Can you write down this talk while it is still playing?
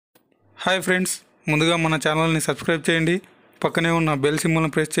Hi friends, ముందుగా మన ఛానల్ని సబ్స్క్రైబ్ చేయండి. పక్కనే ఉన్న బెల్ సింబల్ని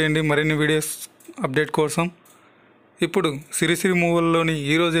ప్రెస్ చేయండి మరిన్ని వీడియోస్ అప్డేట్ కోసం. ఇప్పుడు సిరిసిరి మూవీలోని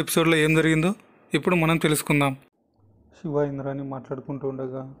ఈరోజు ఎపిసోడ్లో ఏం జరిగిందో ఇప్పుడు మనం తెలుసుకుందాం. శివ ఇంద్రాని మాట్లాడుకుంటూ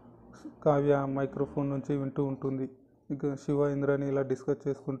ఉండగా కావ్య మైక్రోఫోన్ నుంచి వింటూ ఉంటుంది. ఇక శివ ఇంద్రాని ఇలా డిస్కస్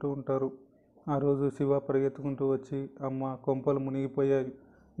చేసుకుంటూ ఉంటారు. ఆ రోజు శివ పరిగెత్తుకుంటూ వచ్చి, అమ్మ కొంపలు మునిగిపోయాయి,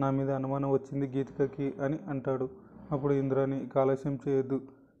 నా మీద అనుమానం వచ్చింది గీతికకి అని అంటాడు. అప్పుడు ఇంద్రాని, ఆలస్యం చేయొద్దు,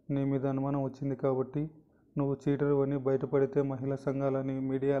 నీ మీద అనుమానం వచ్చింది కాబట్టి నువ్వు చీటరు అని బయటపడితే మహిళా సంఘాలని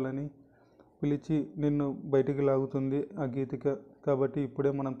మీడియాలని పిలిచి నిన్ను బయటికి లాగుతుంది ఆ గీతిక. కాబట్టి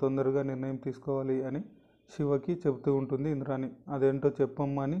ఇప్పుడే మనం తొందరగా నిర్ణయం తీసుకోవాలి అని శివకి చెబుతూ ఉంటుంది ఇంద్రాని. అదేంటో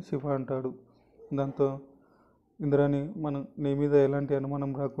చెప్పమ్మా అని శివ అంటాడు. దాంతో ఇంద్రాని, మనం నీ మీద ఎలాంటి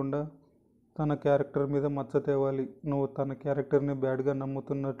అనుమానం రాకుండా తన క్యారెక్టర్ మీద మచ్చ తేవాలి. నువ్వు తన క్యారెక్టర్ని బ్యాడ్గా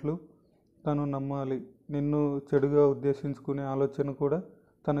నమ్ముతున్నట్లు తను నమ్మాలి. నిన్ను చెడుగా ఉద్దేశించుకునే ఆలోచన కూడా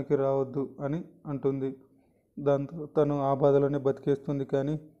తనకి రావద్దు అని అంటుంది. దాంతో తను ఆ బాధలోనే బతికేస్తుంది.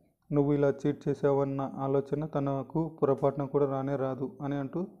 కానీ నువ్వు ఇలా చీట్ చేసావన్న ఆలోచన తనకు పొరపాటున కూడా రానే రాదు అని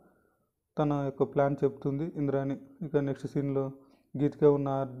అంటూ తన యొక్క ప్లాన్ చెప్తుంది ఇంద్రాని. ఇక నెక్స్ట్ సీన్లో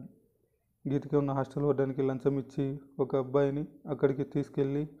గీతిక ఉన్న హాస్టల్ వార్డెన్కి లంచం ఇచ్చి ఒక అబ్బాయిని అక్కడికి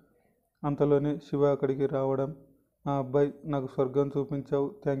తీసుకెళ్ళి, అంతలోనే శివ అక్కడికి రావడం, ఆ అబ్బాయి నాకు స్వర్గం చూపించావు,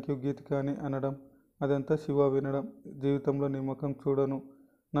 థ్యాంక్ యూ గీతిక అని అనడం, అదంతా శివ వినడం, జీవితంలో నీ ముఖం చూడను,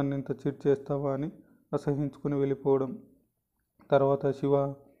 నన్ను ఇంత చీట్ చేస్తావా అని అసహించుకుని వెళ్ళిపోవడం. తర్వాత శివ,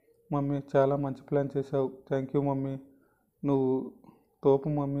 మమ్మీ చాలా మంచి ప్లాన్ చేశావు, థ్యాంక్ యూ మమ్మీ, నువ్వు తోపు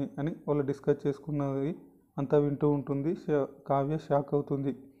మమ్మీ అని వాళ్ళు డిస్కస్ చేసుకున్నది అంతా వింటూ ఉంటుంది. కావ్య షాక్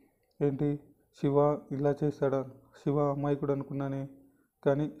అవుతుంది. ఏంటి, శివ ఇలా చేశాడా? శివ అమాయకుడు అనుకున్నానే,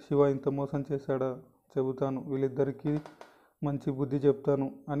 కానీ శివ ఇంత మోసం చేశాడా? చెబుతాను, వీళ్ళిద్దరికీ మంచి బుద్ధి చెప్తాను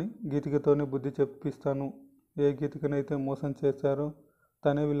అని గీతికతోనే బుద్ధి చెప్పిస్తాను. ఏ గీతికనైతే మోసం చేశారో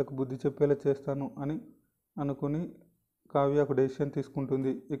తనే వీళ్ళకు బుద్ధి చెప్పేలా చేస్తాను అని అనుకుని కావ్య ఒక డెసిషన్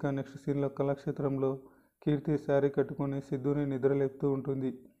తీసుకుంటుంది. ఇక నెక్స్ట్ సీన్లో కళాక్షేత్రంలో కీర్తి శారీ కట్టుకొని సిద్ధుని నిద్రలేపుతూ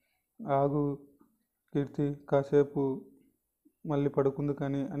ఉంటుంది. ఆగు కీర్తి, కాసేపు మళ్ళీ పడుకుంది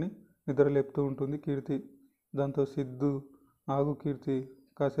కానీ అని నిద్రలేపుతూ ఉంటుంది కీర్తి. దాంతో సిద్ధు, ఆగు కీర్తి,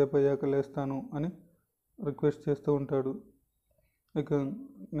 కాసేపు అయ్యాక లేస్తాను అని రిక్వెస్ట్ చేస్తూ ఉంటాడు. ఇక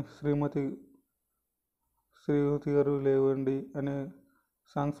శ్రీమతి గారు లేవండి అనే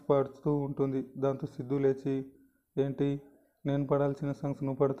సాంగ్స్ పాడుతూ ఉంటుంది. దాంతో సిద్ధు లేచి, ఏంటి నేను పడాల్సిన సాంగ్స్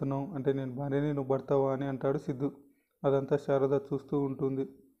నువ్వు పడుతున్నావు అంటే నేను భార్యని నువ్వు పడతావా అని అంటాడు సిద్ధు. అదంతా శారద చూస్తూ ఉంటుంది.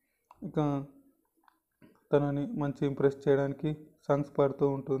 ఇక తనని మంచి ఇంప్రెస్ చేయడానికి సాంగ్స్ పాడుతూ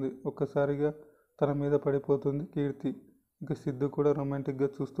ఉంటుంది. ఒక్కసారిగా తన మీద పడిపోతుంది కీర్తి. ఇక సిద్ధు కూడా రొమాంటిక్గా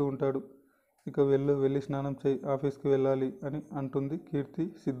చూస్తూ ఉంటాడు. ఇక వెళ్ళి స్నానం చేయి, ఆఫీస్కి వెళ్ళాలి అని అంటుంది కీర్తి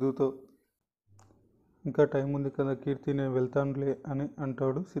సిద్ధుతో. ఇంకా టైం ఉంది కదా కీర్తి, నేను వెళ్తానులే అని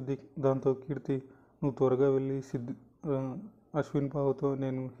అంటాడు సిద్దిక్. దాంతో కీర్తి, నువ్వు త్వరగా వెళ్ళి అశ్విన్ బాబుతో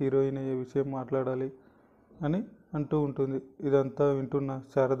నేను హీరోయిన్ అయ్యే విషయం మాట్లాడాలి అని అంటూ ఉంటుంది. ఇదంతా వింటున్న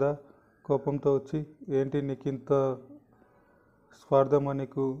శారద కోపంతో వచ్చి, ఏంటి నీకు ఇంత స్వార్థమా,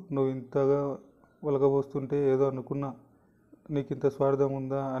 నువ్వు ఇంతగా ఒలగబోస్తుంటే ఏదో అనుకున్నా, నీకు ఇంత స్వార్థం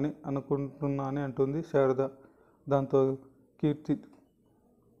ఉందా అని అనుకుంటున్నా అని అంటుంది శారద. దాంతో కీర్తి,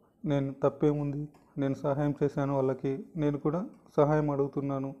 నేను తప్పేముంది, నేను సహాయం చేశాను వాళ్ళకి, నేను కూడా సహాయం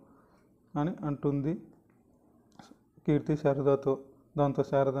అడుగుతున్నాను అని అంటుంది కీర్తి శారదతో. దాంతో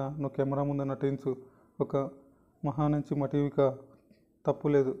శారద, నువ్వు కెమెరా ముందు నటించు, ఒక మహానుంచి మటివిక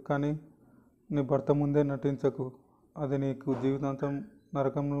తప్పులేదు, కానీ నీ భర్త ముందే నటించకు, అది నీకు జీవితాంతం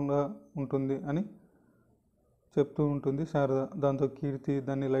నరకంగా ఉంటుంది అని చెప్తూ ఉంటుంది శారద. దాంతో కీర్తి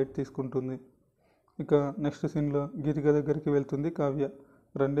దాన్ని లైట్ తీసుకుంటుంది. ఇక నెక్స్ట్ సీన్లో గీతిక దగ్గరికి వెళ్తుంది కావ్య.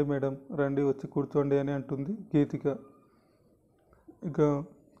 రండి మేడం, రండి వచ్చి కూర్చోండి అని అంటుంది గీతిక. ఇక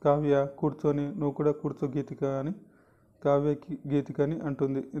కావ్య కూర్చొని, నువ్వు కూడా కూర్చో గీతిక అని కావ్యకి గీతికని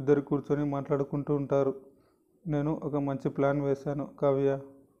అంటుంది. ఇద్దరు కూర్చొని మాట్లాడుకుంటూ ఉంటారు. నేను ఒక మంచి ప్లాన్ వేశాను కావ్య,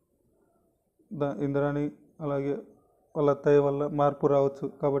 ఇంద్రాని అలాగే వాళ్ళ అత్తయ్య వల్ల మార్పు రావచ్చు,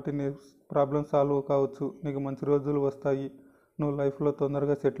 కాబట్టి నీ ప్రాబ్లం సాల్వ్ కావచ్చు, నీకు మంచి రోజులు వస్తాయి, నువ్వు లైఫ్లో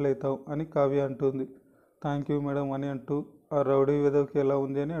తొందరగా సెటిల్ అవుతావు అని కావ్య అంటుంది. థ్యాంక్ యూ మేడం అని అంటూ ఆ రౌడీ వేదకి ఎలా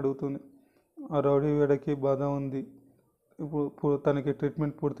ఉంది అని అడుగుతుంది. ఆ రౌడీ వేదకి బాధ ఉంది, ఇప్పుడు తనకి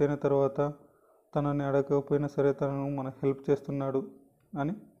ట్రీట్మెంట్ పూర్తయిన తర్వాత తనని అడగకపోయినా సరే తనను మనకు హెల్ప్ చేస్తున్నాడు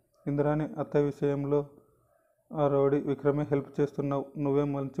అని ఇంద్రాని అత్త విషయంలో ఆ రౌడీ విక్రమే హెల్ప్ చేస్తున్నావు, నువ్వే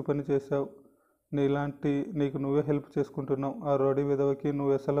మంచి పని చేశావు, నీకు నువ్వే హెల్ప్ చేసుకుంటున్నావు, ఆ రౌడీ విధవకి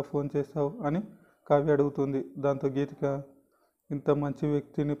నువ్వు అసలు ఫోన్ చేసావు అని కావ్య అడుగుతుంది. దాంతో గీతిక, ఇంత మంచి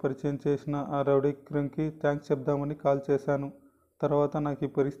వ్యక్తిని పరిచయం చేసిన ఆ రౌడీ విక్రమ్కి థ్యాంక్స్ చెప్దామని కాల్ చేశాను, తర్వాత నాకు ఈ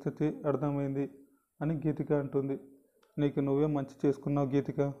పరిస్థితి అర్థమైంది అని గీతిక అంటుంది. నీకు నువ్వే మంచి చేసుకున్నావు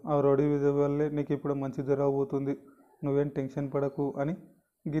గీతిక, ఆ రౌడీ విధవ వల్లే నీకు ఇప్పుడు మంచి జరగబోతుంది, నువ్వేం టెన్షన్ పడకు అని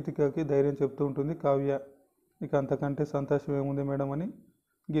గీతికకి ధైర్యం చెప్తూ ఉంటుంది కావ్య. ఇక అంతకంటే సంతోషం ఏముంది మేడం అని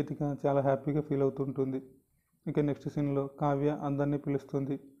గీతిక చాలా హ్యాపీగా ఫీల్ అవుతుంటుంది. ఇక నెక్స్ట్ సీన్లో కావ్య అందరినీ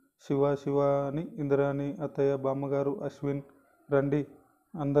పిలుస్తుంది. శివ శివ అని ఇందిరాని, అత్తయ్య, బామ్మగారు, అశ్విన్ రండి,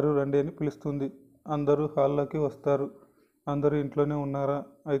 అందరూ రండి అని పిలుస్తుంది. అందరూ హాల్లోకి వస్తారు. అందరూ ఇంట్లోనే ఉన్నారా?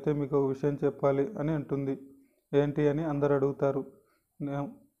 అయితే మీకు ఒక విషయం చెప్పాలి అని అంటుంది. ఏంటి అని అందరు అడుగుతారు.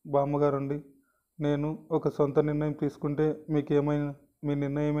 బామ్మగారుండి, నేను ఒక సొంత నిర్ణయం తీసుకుంటే మీకేమైనా, మీ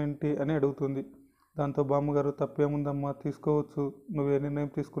నిర్ణయం ఏంటి అని అడుగుతుంది. దాంతో బామ్మగారు, తప్పేముందమ్మా, తీసుకోవచ్చు, నువ్వే నిర్ణయం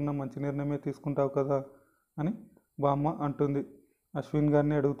తీసుకున్నా మంచి నిర్ణయమే తీసుకుంటావు కదా అని బామ్మ అంటుంది. అశ్విన్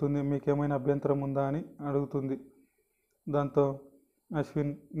గారిని అడుగుతుంది, మీకేమైనా అభ్యంతరం ఉందా అని అడుగుతుంది. దాంతో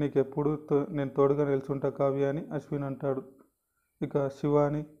అశ్విన్, నీకెప్పుడు నేను తోడుగా నిల్చుంటా కావ్య అని అశ్విన్ అంటాడు. ఇక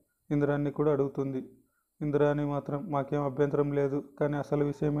శివాని ఇంద్రాన్ని కూడా అడుగుతుంది. ఇంద్రాని మాత్రం, మాకేం అభ్యంతరం లేదు, కానీ అసలు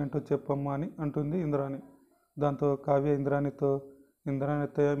విషయం ఏంటో చెప్పమ్మా అని అంటుంది ఇంద్రాని. దాంతో కావ్య ఇంద్రానితో, ఇంద్రాని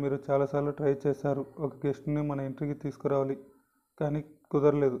అత్తయ్య, మీరు చాలాసార్లు ట్రై చేశారు ఒక గెస్ట్ని మన ఇంటికి తీసుకురావాలి, కానీ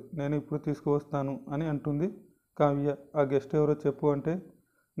కుదరలేదు, నేను ఇప్పుడు తీసుకువస్తాను అని అంటుంది కావ్య. ఆ గెస్ట్ ఎవరో చెప్పు అంటే,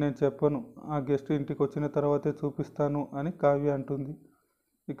 నేను చెప్పను, ఆ గెస్ట్ ఇంటికి వచ్చిన తర్వాతే చూపిస్తాను అని కావ్య అంటుంది.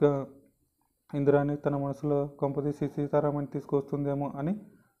 ఇక ఇంద్రాని తన మనసులో కొంపదీసి సీతారామని తీసుకొస్తుందేమో అని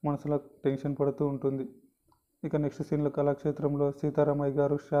మనసులో టెన్షన్ పడుతూ ఉంటుంది. ఇక నెక్స్ట్ సీన్లో కళాక్షేత్రంలో సీతారామయ్య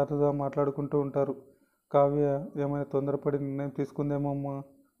గారు శారద మాట్లాడుకుంటూ ఉంటారు. కావ్య ఏమైనా తొందరపడి నిర్ణయం తీసుకుందేమో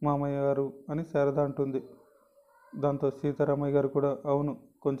మామయ్య గారు అని శారద అంటుంది. దాంతో సీతారామయ్య గారు కూడా, అవును,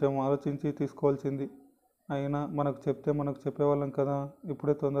 కొంచెం ఆలోచించి తీసుకోవాల్సింది, అయినా మనకు చెప్తే మనకు చెప్పేవాళ్ళం కదా,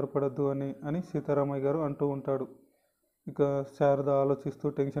 ఇప్పుడే తొందరపడద్దు అని సీతారామయ్య గారు అంటూ ఉంటాడు. ఇక శారద ఆలోచిస్తూ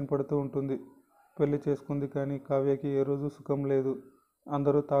టెన్షన్ పడుతూ ఉంటుంది. పెళ్లి చేసుకుంది కానీ కావ్యకి ఏ రోజు సుఖం లేదు.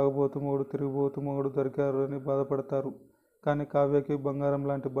 అందరూ తాగుబోతు మొగుడు, తిరిగిపోతూ మొగుడు దొరికారు అని బాధపడతారు, కానీ కావ్యకి బంగారం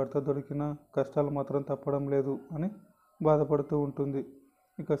లాంటి భర్త దొరికినా కష్టాలు మాత్రం తప్పడం లేదు అని బాధపడుతూ ఉంటుంది.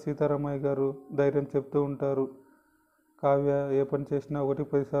 ఇక సీతారామయ్య గారు ధైర్యం చెప్తూ ఉంటారు. కావ్య ఏ పని చేసినా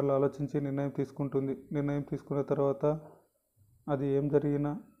 1-10 సార్లు ఆలోచించి నిర్ణయం తీసుకుంటుంది. నిర్ణయం తీసుకున్న తర్వాత అది ఏం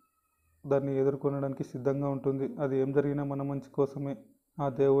జరిగినా దాన్ని ఎదుర్కొనడానికి సిద్ధంగా ఉంటుంది. అది ఏం జరిగినా మన మంచి కోసమే, ఆ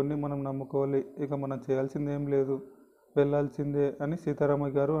దేవుణ్ణి మనం నమ్ముకోవాలి, ఇక మనం చేయాల్సింది ఏం లేదు, వెళ్ళాల్సిందే అని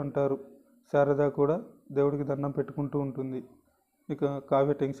సీతారామయ్య గారు అంటారు. శారద కూడా దేవుడికి దండం పెట్టుకుంటూ ఉంటుంది. ఇక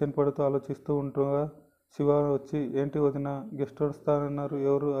కావ్య టెన్షన్ పడుతూ ఆలోచిస్తూ ఉంటుండగా శివ వచ్చి, ఏంటి వదిన, గెస్ట్ వస్తానన్నారు,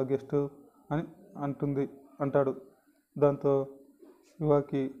 ఎవరు ఆ గెస్ట్ అని అంటాడు. దాంతో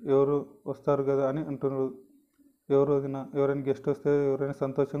శివకి, ఎవరు వస్తారు కదా అని అంటున్నాడు. ఎవరు వదిన, ఎవరైనా గెస్ట్ వస్తే ఎవరైనా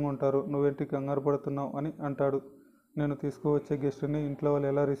సంతోషంగా ఉంటారు, నువ్వేంటి కంగారు పడుతున్నావు అని అంటాడు. నేను తీసుకువచ్చే గెస్ట్ని ఇంట్లో వాళ్ళు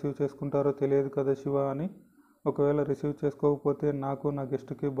ఎలా రిసీవ్ చేసుకుంటారో తెలియదు కదా శివ అని, ఒకవేళ రిసీవ్ చేసుకోకపోతే నాకు నా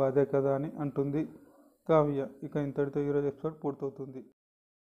గెస్ట్కి బాధే కదా అని అంటుంది కావ్య. ఇక ఇంతటితో ఈరోజు ఎపిసోడ్ పూర్తవుతుంది.